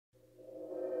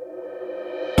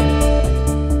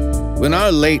When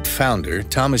our late founder,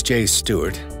 Thomas J.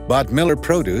 Stewart, bought Miller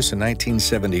Produce in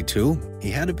 1972, he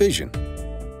had a vision.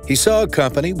 He saw a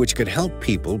company which could help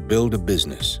people build a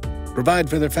business, provide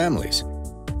for their families,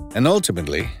 and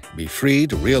ultimately be free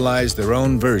to realize their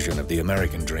own version of the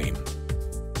American dream.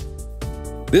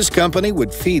 This company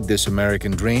would feed this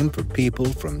American dream for people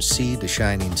from sea to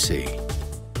shining sea.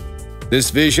 This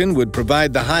vision would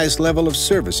provide the highest level of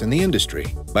service in the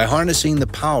industry by harnessing the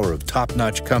power of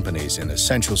top-notch companies in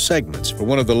essential segments for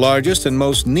one of the largest and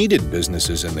most needed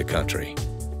businesses in the country,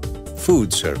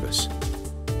 food service.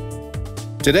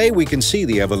 Today, we can see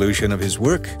the evolution of his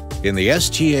work in the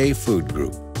SGA Food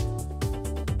Group.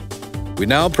 We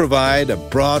now provide a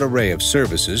broad array of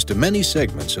services to many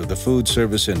segments of the food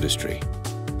service industry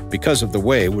because of the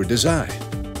way we're designed.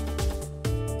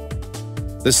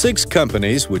 The 6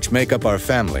 companies which make up our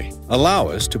family allow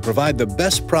us to provide the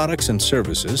best products and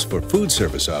services for food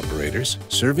service operators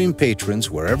serving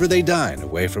patrons wherever they dine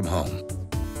away from home.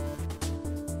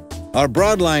 Our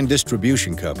broadline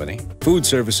distribution company, Food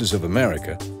Services of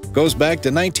America, goes back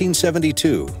to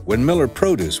 1972 when Miller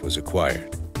Produce was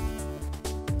acquired.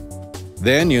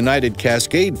 Then United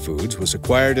Cascade Foods was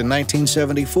acquired in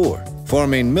 1974,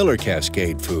 forming Miller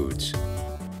Cascade Foods.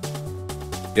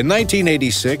 In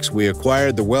 1986, we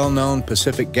acquired the well-known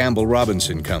Pacific Gamble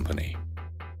Robinson Company.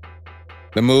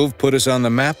 The move put us on the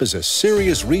map as a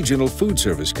serious regional food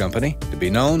service company to be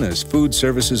known as Food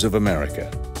Services of America.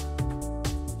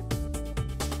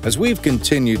 As we've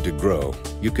continued to grow,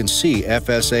 you can see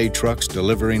FSA trucks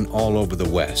delivering all over the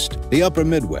West, the Upper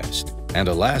Midwest, and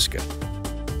Alaska.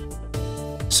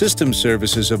 System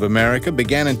Services of America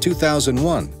began in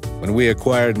 2001 when we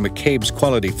acquired McCabe's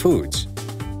Quality Foods.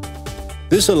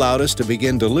 This allowed us to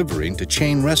begin delivering to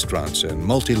chain restaurants and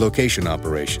multi-location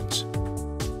operations.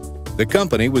 The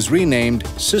company was renamed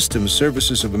System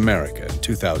Services of America in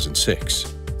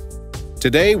 2006.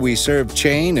 Today, we serve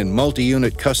chain and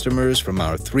multi-unit customers from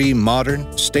our 3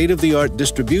 modern, state-of-the-art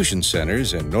distribution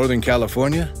centers in Northern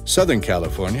California, Southern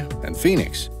California, and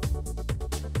Phoenix.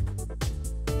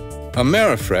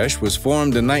 Amerifresh was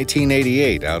formed in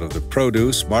 1988 out of the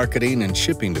produce, marketing, and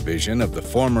shipping division of the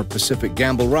former Pacific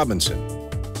Gamble Robinson.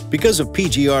 Because of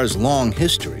PGR's long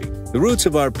history, the roots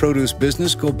of our produce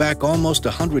business go back almost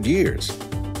 100 years.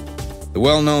 The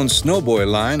well-known Snoboy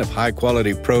line of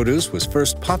high-quality produce was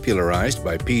first popularized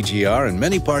by PGR in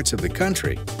many parts of the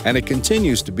country, and it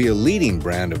continues to be a leading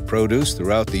brand of produce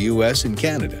throughout the U.S. and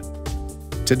Canada.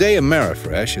 Today,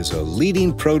 Amerifresh is a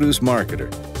leading produce marketer,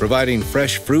 providing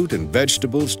fresh fruit and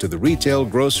vegetables to the retail,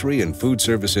 grocery, and food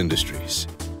service industries.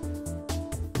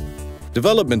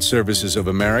 Development Services of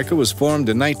America was formed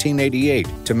in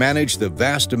 1988 to manage the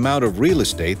vast amount of real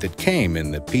estate that came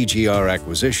in the PGR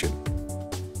acquisition.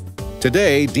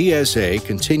 Today, DSA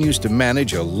continues to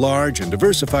manage a large and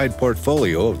diversified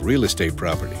portfolio of real estate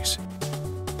properties.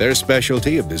 Their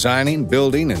specialty of designing,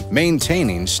 building, and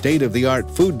maintaining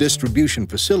state-of-the-art food distribution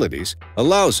facilities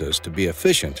allows us to be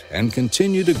efficient and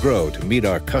continue to grow to meet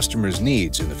our customers'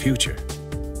 needs in the future.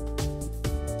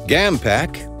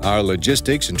 GamPack, our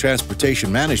logistics and transportation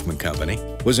management company,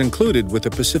 was included with the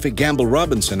Pacific Gamble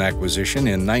Robinson acquisition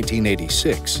in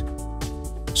 1986.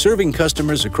 Serving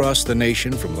customers across the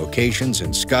nation from locations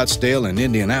in Scottsdale and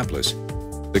Indianapolis,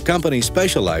 the company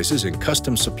specializes in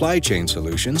custom supply chain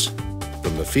solutions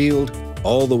from the field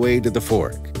all the way to the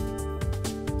fork.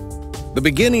 The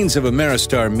beginnings of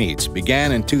Ameristar Meats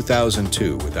began in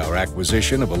 2002 with our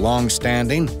acquisition of a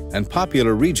long-standing and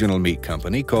popular regional meat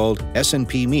company called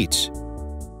S&P Meats.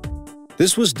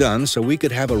 This was done so we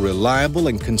could have a reliable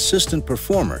and consistent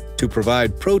performer to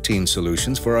provide protein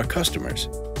solutions for our customers.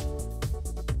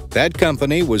 That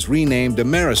company was renamed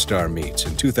Ameristar Meats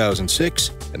in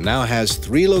 2006 and now has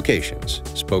 3 locations: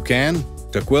 Spokane,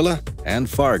 Tukwila, and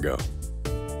Fargo.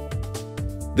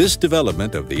 This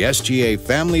development of the SGA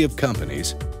family of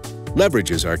companies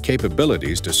leverages our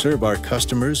capabilities to serve our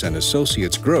customers and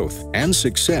associates' growth and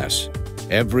success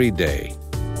every day.